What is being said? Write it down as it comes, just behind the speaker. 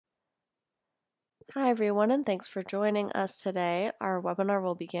Hi everyone, and thanks for joining us today. Our webinar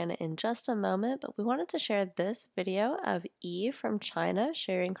will begin in just a moment, but we wanted to share this video of E from China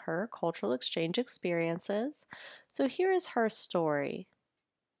sharing her cultural exchange experiences. So here is her story.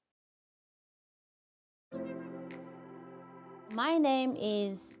 My name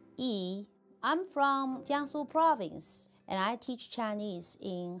is Yi. I'm from Jiangsu province and I teach Chinese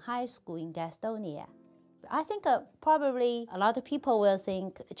in high school in Gastonia. I think probably a lot of people will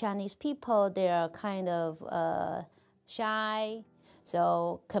think Chinese people, they're kind of shy.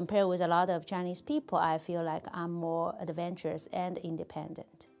 So compared with a lot of Chinese people, I feel like I'm more adventurous and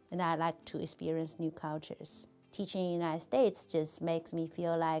independent. And I like to experience new cultures. Teaching in the United States just makes me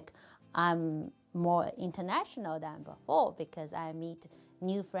feel like I'm more international than before because I meet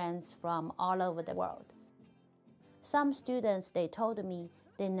new friends from all over the world. Some students, they told me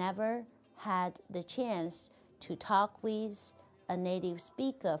they never had the chance to talk with a native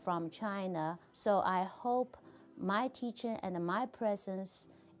speaker from China, so I hope my teaching and my presence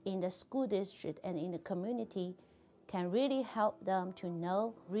in the school district and in the community can really help them to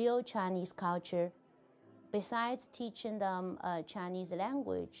know real Chinese culture. Besides teaching them Chinese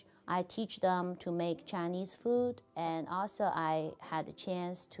language, I teach them to make Chinese food, and also I had a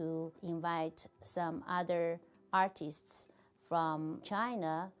chance to invite some other artists from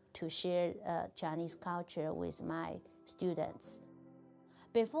China to share Chinese culture with my students.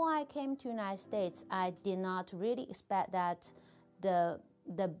 Before I came to the United States, I did not really expect that the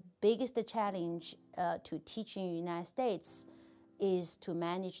biggest challenge to teach in the United States is to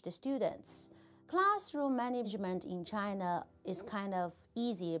manage the students. Classroom management in China is kind of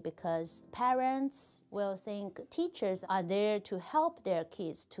easier because parents will think teachers are there to help their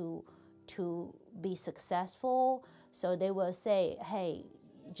kids to be successful. So they will say, hey,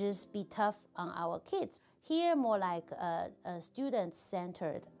 just be tough on our kids. Here, more like a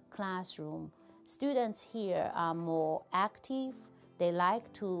student-centered classroom. Students here are more active. They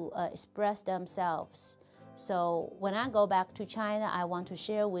like to express themselves. So when I go back to China, I want to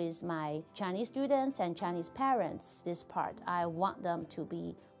share with my Chinese students and Chinese parents this part. I want them to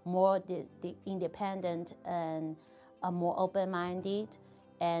be more independent and more open-minded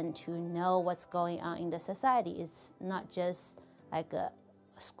and to know what's going on in the society. It's not just like a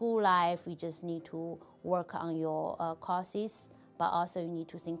school life, you just need to work on your courses, but also you need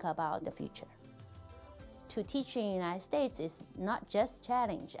to think about the future. To teach in the United States is not just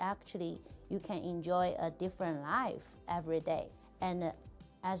challenge. Actually, you can enjoy a different life every day. And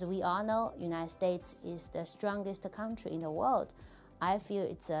as we all know, United States is the strongest country in the world. I feel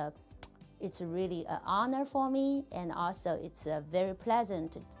it's really an honor for me, and also it's a very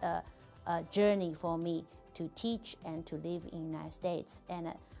pleasant journey for me to teach and to live in the United States.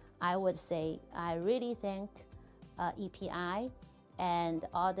 And I would say I really thank EPI and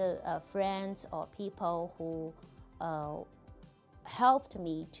all the friends or people who helped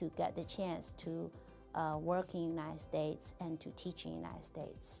me to get the chance to work in the United States and to teach in the United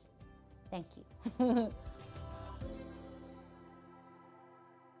States. Thank you.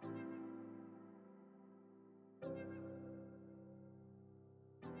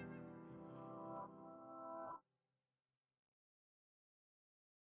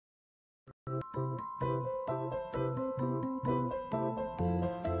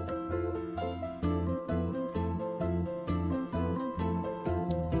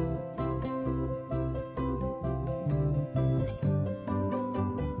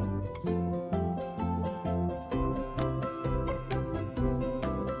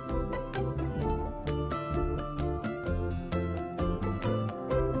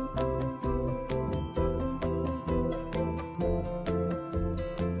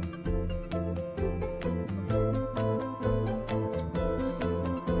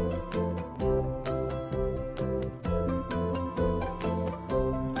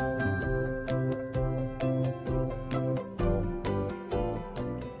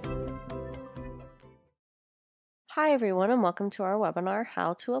 Hi everyone, and welcome to our webinar,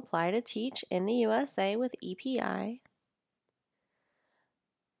 How to Apply to Teach in the USA with EPI.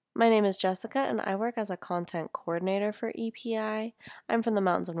 My name is Jessica, and I work as a content coordinator for EPI. I'm from the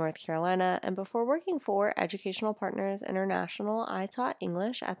mountains of North Carolina, and before working for Educational Partners International, I taught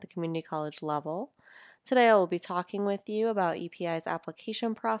English at the community college level. Today I will be talking with you about EPI's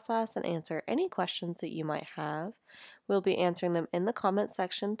application process and answer any questions that you might have. We'll be answering them in the comment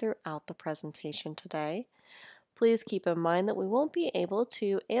section throughout the presentation today. Please keep in mind that we won't be able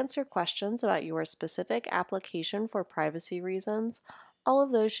to answer questions about your specific application for privacy reasons. All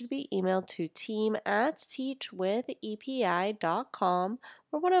of those should be emailed to team@teachwithepi.com,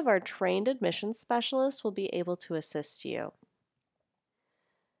 where one of our trained admissions specialists will be able to assist you.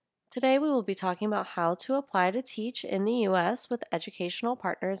 Today, we will be talking about how to apply to teach in the U.S. with Educational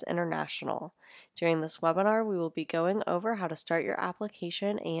Partners International. During this webinar, we will be going over how to start your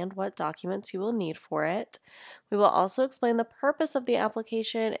application and what documents you will need for it. We will also explain the purpose of the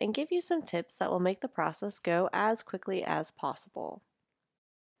application and give you some tips that will make the process go as quickly as possible.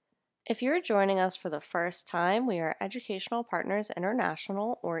 If you're joining us for the first time, we are Educational Partners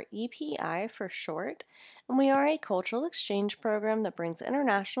International, or EPI for short, and we are a cultural exchange program that brings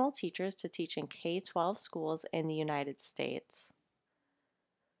international teachers to teach in K-12 schools in the United States.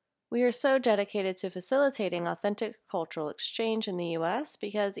 We are so dedicated to facilitating authentic cultural exchange in the U.S.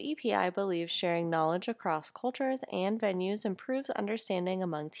 because EPI believes sharing knowledge across cultures and venues improves understanding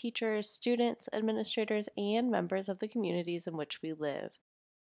among teachers, students, administrators, and members of the communities in which we live.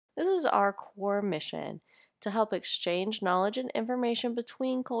 This is our core mission, to help exchange knowledge and information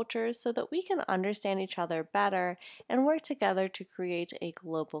between cultures so that we can understand each other better and work together to create a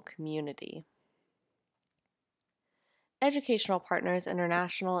global community. Educational Partners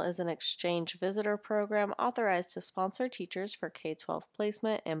International is an exchange visitor program authorized to sponsor teachers for K-12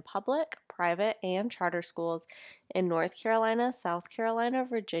 placement in public, private, and charter schools in North Carolina, South Carolina,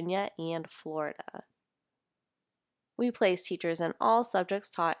 Virginia, and Florida. We place teachers in all subjects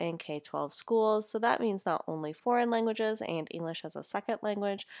taught in K-12 schools, so that means not only foreign languages and English as a second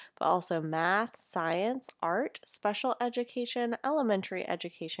language, but also math, science, art, special education, elementary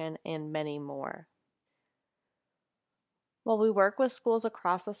education, and many more. While we work with schools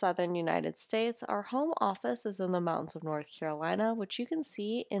across the southern United States, our home office is in the mountains of North Carolina, which you can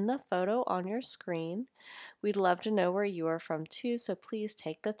see in the photo on your screen. We'd love to know where you are from too, so please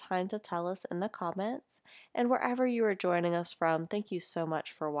take the time to tell us in the comments. And wherever you are joining us from, thank you so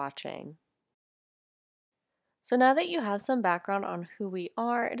much for watching. So now that you have some background on who we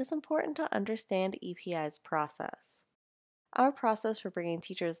are, it is important to understand EPI's process. Our process for bringing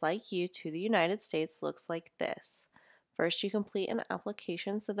teachers like you to the United States looks like this. First, you complete an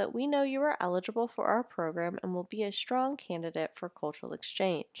application so that we know you are eligible for our program and will be a strong candidate for cultural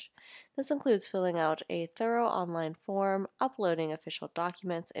exchange. This includes filling out a thorough online form, uploading official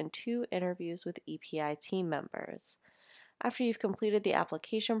documents, and 2 interviews with EPI team members. After you've completed the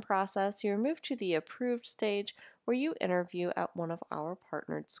application process, you are moved to the approved stage where you interview at one of our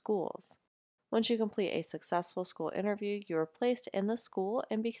partnered schools. Once you complete a successful school interview, you are placed in the school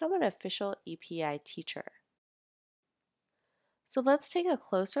and become an official EPI teacher. So let's take a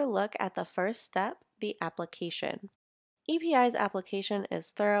closer look at the first step, the application. EPI's application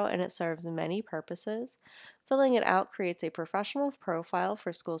is thorough and it serves many purposes. Filling it out creates a professional profile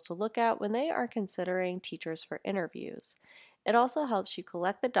for schools to look at when they are considering teachers for interviews. It also helps you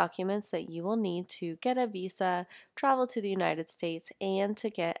collect the documents that you will need to get a visa, travel to the United States, and to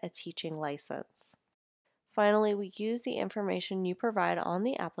get a teaching license. Finally, we use the information you provide on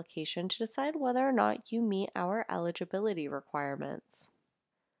the application to decide whether or not you meet our eligibility requirements.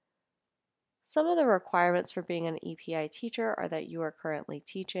 Some of the requirements for being an EPI teacher are that you are currently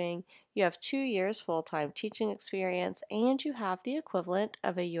teaching, you have 2 years full-time teaching experience, and you have the equivalent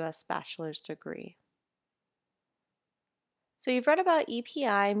of a U.S. bachelor's degree. So you've read about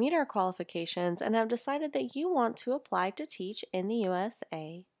EPI, meet our qualifications, and have decided that you want to apply to teach in the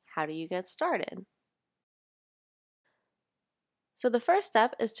USA. How do you get started? So the first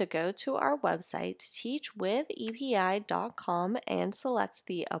step is to go to our website, teachwithepi.com, and select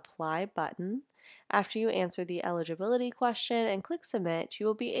the Apply button. After you answer the eligibility question and click Submit, you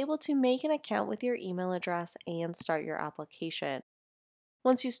will be able to make an account with your email address and start your application.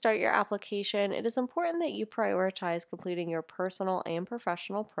 Once you start your application, it is important that you prioritize completing your personal and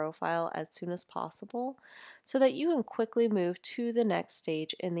professional profile as soon as possible so that you can quickly move to the next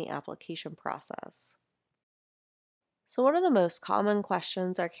stage in the application process. So one of the most common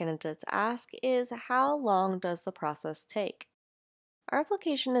questions our candidates ask is, how long does the process take? Our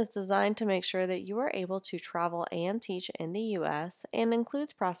application is designed to make sure that you are able to travel and teach in the U.S. and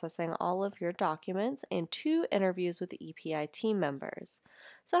includes processing all of your documents and 2 interviews with the EPI team members.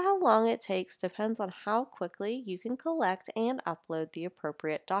 So how long it takes depends on how quickly you can collect and upload the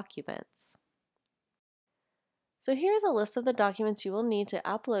appropriate documents. So here's a list of the documents you will need to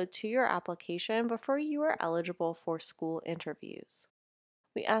upload to your application before you are eligible for school interviews.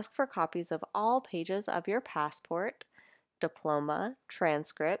 We ask for copies of all pages of your passport, diploma,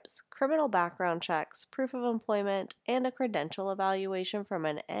 transcripts, criminal background checks, proof of employment, and a credential evaluation from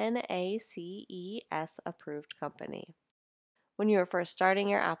an NACES approved company. When you are first starting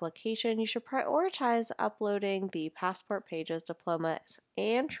your application, you should prioritize uploading the passport pages, diplomas,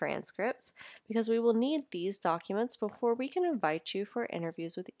 and transcripts because we will need these documents before we can invite you for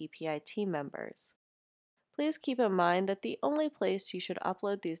interviews with EPI team members. Please keep in mind that the only place you should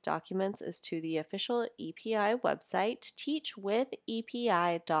upload these documents is to the official EPI website,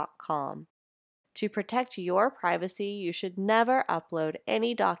 teachwithepi.com. To protect your privacy, you should never upload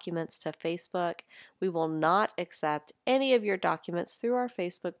any documents to Facebook. We will not accept any of your documents through our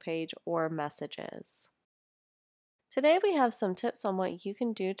Facebook page or messages. Today we have some tips on what you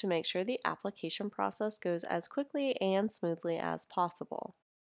can do to make sure the application process goes as quickly and smoothly as possible.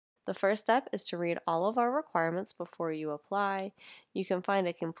 The first step is to read all of our requirements before you apply. You can find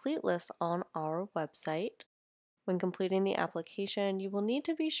a complete list on our website. When completing the application, you will need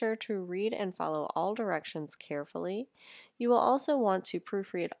to be sure to read and follow all directions carefully. You will also want to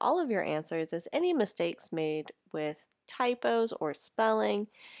proofread all of your answers, as any mistakes made with typos or spelling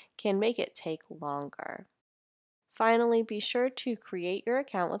can make it take longer. Finally, be sure to create your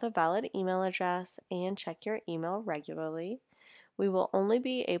account with a valid email address and check your email regularly. We will only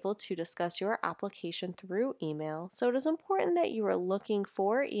be able to discuss your application through email, so it is important that you are looking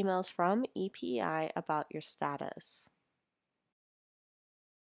for emails from EPI about your status.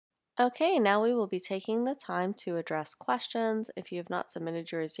 Okay, now we will be taking the time to address questions. If you have not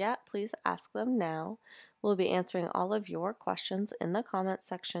submitted yours yet, please ask them now. We'll be answering all of your questions in the comment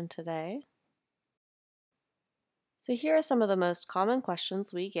section today. So here are some of the most common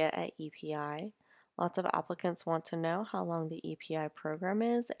questions we get at EPI. Lots of applicants want to know how long the EPI program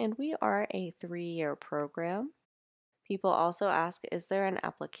is, and we are a 3-year program. People also ask, is there an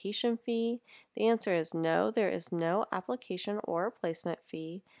application fee? The answer is no, there is no application or placement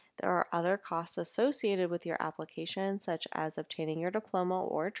fee. There are other costs associated with your application, such as obtaining your diploma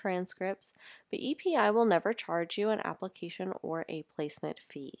or transcripts, but EPI will never charge you an application or a placement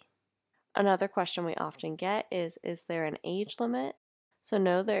fee. Another question we often get is there an age limit? So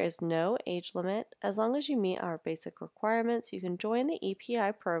no, there is no age limit. As long as you meet our basic requirements, you can join the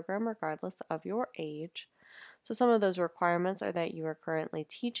EPI program regardless of your age. So some of those requirements are that you are currently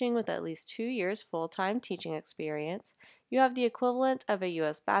teaching with at least 2 years full-time teaching experience, you have the equivalent of a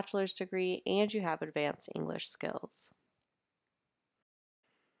U.S. bachelor's degree, and you have advanced English skills.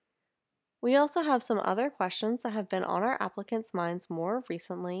 We also have some other questions that have been on our applicants' minds more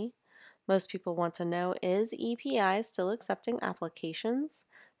recently. Most people want to know, is EPI still accepting applications?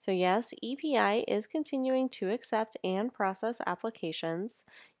 So yes, EPI is continuing to accept and process applications.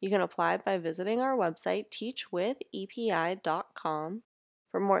 You can apply by visiting our website, teachwithepi.com.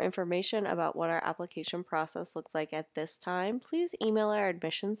 For more information about what our application process looks like at this time, please email our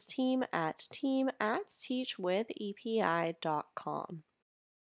admissions team at team@teachwithepi.com.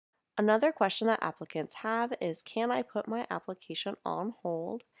 Another question that applicants have is, can I put my application on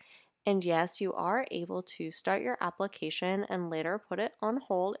hold? And yes, you are able to start your application and later put it on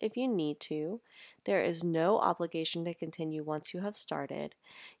hold if you need to. There is no obligation to continue once you have started.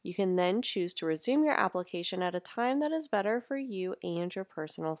 You can then choose to resume your application at a time that is better for you and your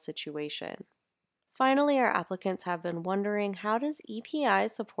personal situation. Finally, our applicants have been wondering, how does EPI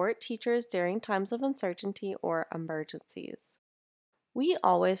support teachers during times of uncertainty or emergencies? We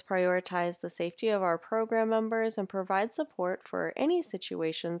always prioritize the safety of our program members and provide support for any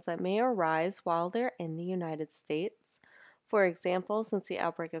situations that may arise while they're in the United States. For example, since the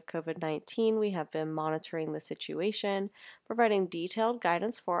outbreak of COVID-19, we have been monitoring the situation, providing detailed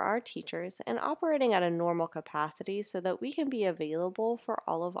guidance for our teachers, and operating at a normal capacity so that we can be available for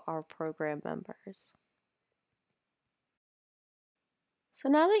all of our program members. So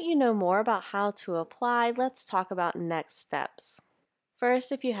now that you know more about how to apply, let's talk about next steps.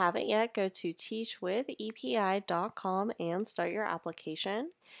 First, if you haven't yet, go to teachwithepi.com and start your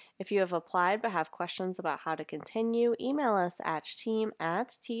application. If you have applied but have questions about how to continue, email us at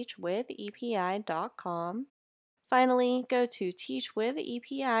team@teachwithepi.com. Finally, go to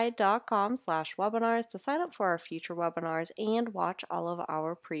teachwithepi.com/webinars to sign up for our future webinars and watch all of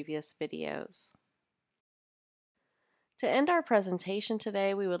our previous videos. To end our presentation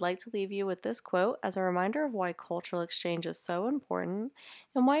today, we would like to leave you with this quote as a reminder of why cultural exchange is so important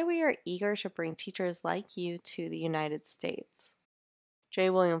and why we are eager to bring teachers like you to the United States.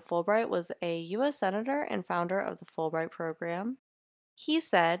 J. William Fulbright was a U.S. Senator and founder of the Fulbright Program. He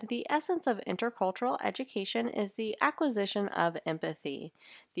said, "The essence of intercultural education is the acquisition of empathy,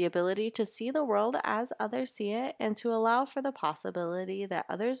 the ability to see the world as others see it and to allow for the possibility that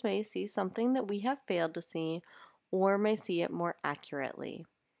others may see something that we have failed to see or may see it more accurately."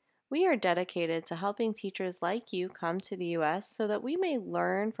 We are dedicated to helping teachers like you come to the U.S. so that we may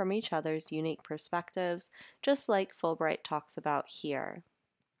learn from each other's unique perspectives, just like Fulbright talks about here.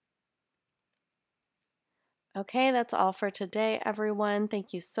 Okay, that's all for today, everyone.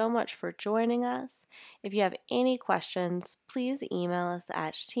 Thank you so much for joining us. If you have any questions, please email us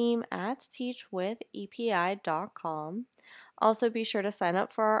at team@teachwithepi.com. Also, be sure to sign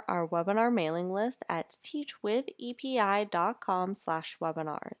up for our webinar mailing list at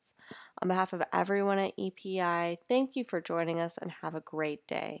teachwithepi.com/webinars. On behalf of everyone at EPI, thank you for joining us and have a great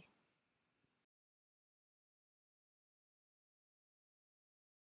day.